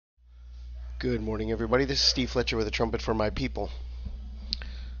Good morning, everybody. This is Steve Fletcher with a trumpet for my people.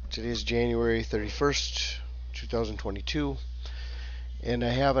 Today is January 31st, 2022, and I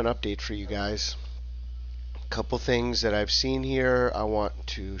have an update for you guys. A couple things that I've seen here I want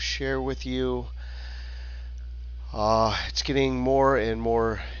to share with you. It's getting more and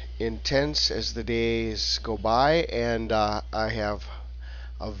more intense as the days go by, and I have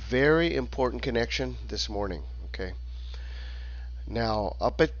a very important connection this morning. Okay. Now,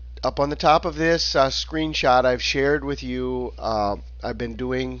 up on the top of this screenshot, I've shared with you. I've been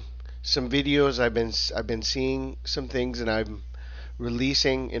doing some videos. I've been seeing some things, and I'm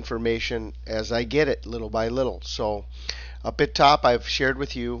releasing information as I get it, little by little. So, up at top, I've shared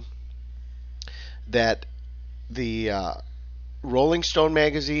with you that the Rolling Stone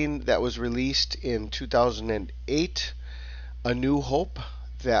magazine that was released in 2008, A New Hope,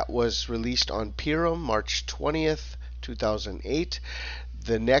 that was released on Purim, March 20th, 2008.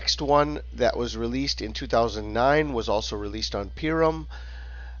 The next one that was released in 2009 was also released on Purim,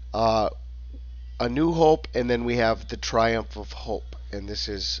 A New Hope, and then we have The Triumph of Hope, and this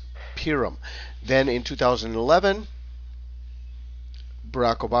is Purim. Then in 2011,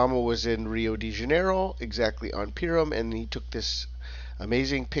 Barack Obama was in Rio de Janeiro, exactly on Purim, and he took this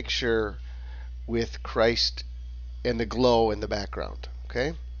amazing picture with Christ and the glow in the background.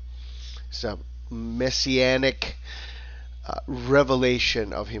 Okay, it's a messianic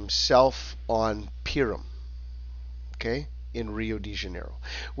revelation of himself on Purim, okay, in Rio de Janeiro.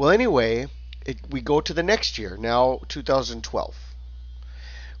 Well, anyway, we go to the next year, now 2012.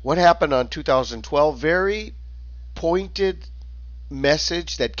 What happened on 2012? Very pointed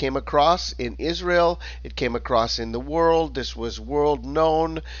message that came across in Israel. It came across in the world. This was world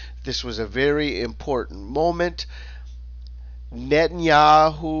known. This was a very important moment.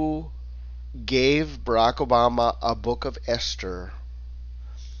 Netanyahu gave Barack Obama a book of Esther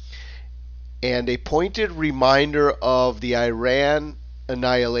and a pointed reminder of the Iran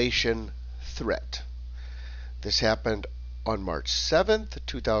annihilation threat. This happened on March 7th,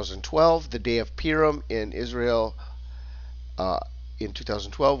 2012. The day of Purim in Israel in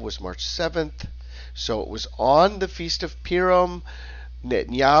 2012 was March 7th. So it was on the Feast of Purim.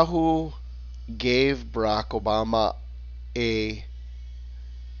 Netanyahu gave Barack Obama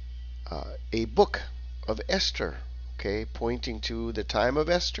a book of Esther, okay, pointing to the time of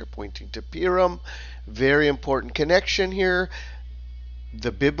Esther, pointing to Purim. Very important connection here,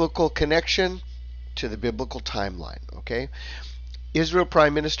 the biblical connection to the biblical timeline, okay. Israel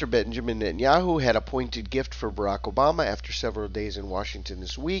Prime Minister Benjamin Netanyahu had a pointed gift for Barack Obama after several days in Washington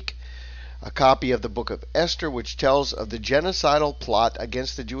this week, a copy of the book of Esther, which tells of the genocidal plot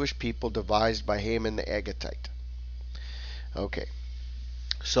against the Jewish people devised by Haman the Agagite. Okay.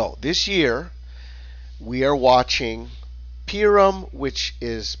 So this year we are watching Purim, which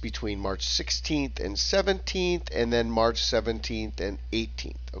is between March 16th and 17th, and then March 17th and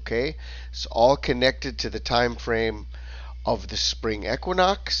 18th. Okay, it's all connected to the time frame of the spring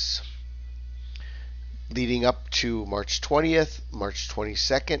equinox, leading up to March 20th, March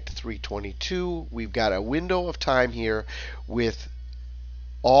 22nd, 322. We've got a window of time here with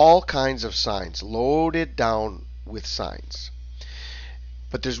all kinds of signs, loaded down with signs.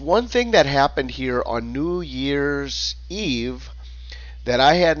 But there's one thing that happened here on New Year's Eve that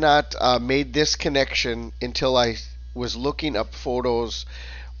I had not made this connection until I was looking up photos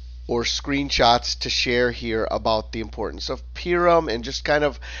or screenshots to share here about the importance of Purim, and just kind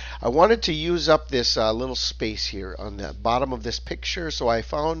of, I wanted to use up this little space here on the bottom of this picture, so I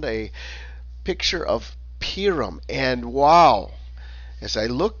found a picture of Purim, and wow, as I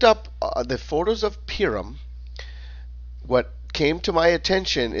looked up the photos of Purim, what came to my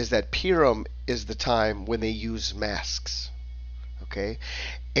attention is that Purim is the time when they use masks. Okay,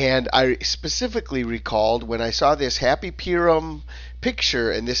 and I specifically recalled when I saw this Happy Purim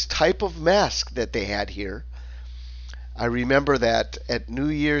picture and this type of mask that they had here. I remember that at New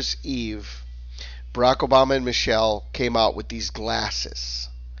Year's Eve, Barack Obama and Michelle came out with these glasses.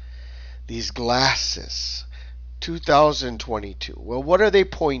 These glasses, 2022. Well, what are they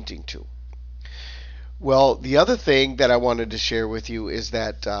pointing to? Well, the other thing that I wanted to share with you is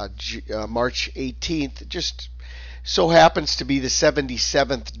that March 18th just so happens to be the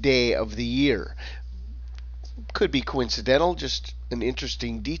 77th day of the year. Could be coincidental, just an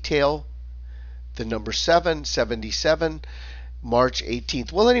interesting detail. The number 7, 77, March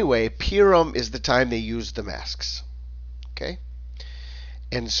 18th. Well, anyway, Purim is the time they use the masks. Okay?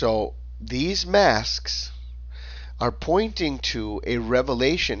 And so these masks are pointing to a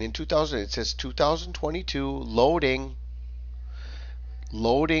revelation in 2000. It says 2022 loading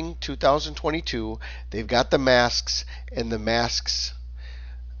 2022. They've got the masks, and the masks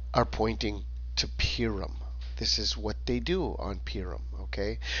are pointing to Purim. This is what they do on Purim,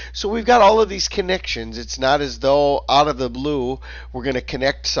 okay? So we've got all of these connections. It's not as though out of the blue we're going to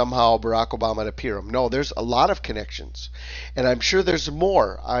connect somehow Barack Obama to Purim. No, there's a lot of connections. And I'm sure there's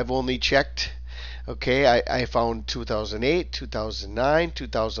more. I've only checked, okay, I found 2008, 2009,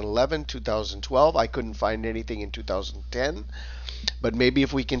 2011, 2012. I couldn't find anything in 2010. But maybe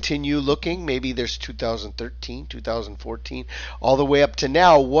if we continue looking, maybe there's 2013, 2014, all the way up to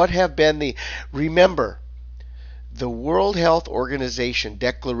now. What have been the... Remember, the World Health Organization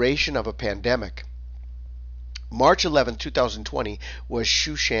declaration of a pandemic, March 11, 2020, was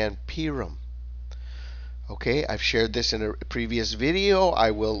Shushan Purim. Okay, I've shared this in a previous video.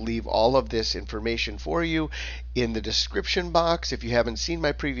 I will leave all of this information for you in the description box. If you haven't seen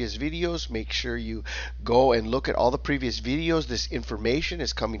my previous videos, make sure you go and look at all the previous videos. This information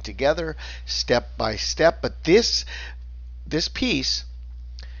is coming together step by step. But this piece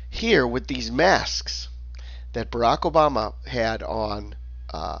here with these masks that Barack Obama had on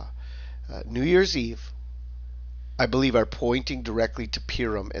New Year's Eve, I believe are pointing directly to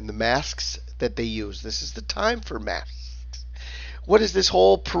Purim and the masks that they use. This is the time for masks. What has this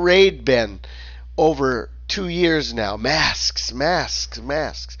whole parade been over 2 years now? Masks, masks,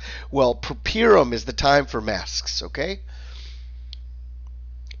 masks. Well, Purim is the time for masks, okay?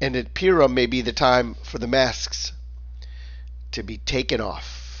 And at Purim may be the time for the masks to be taken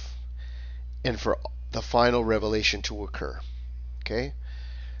off and for the final revelation to occur, okay?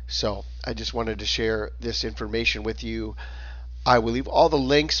 So I just wanted to share this information with you. I will leave all the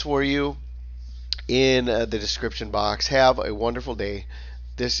links for you in the description box. Have a wonderful day.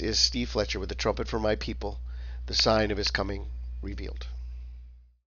 This is Steve Fletcher with the Trumpet for My People, the sign of His coming revealed.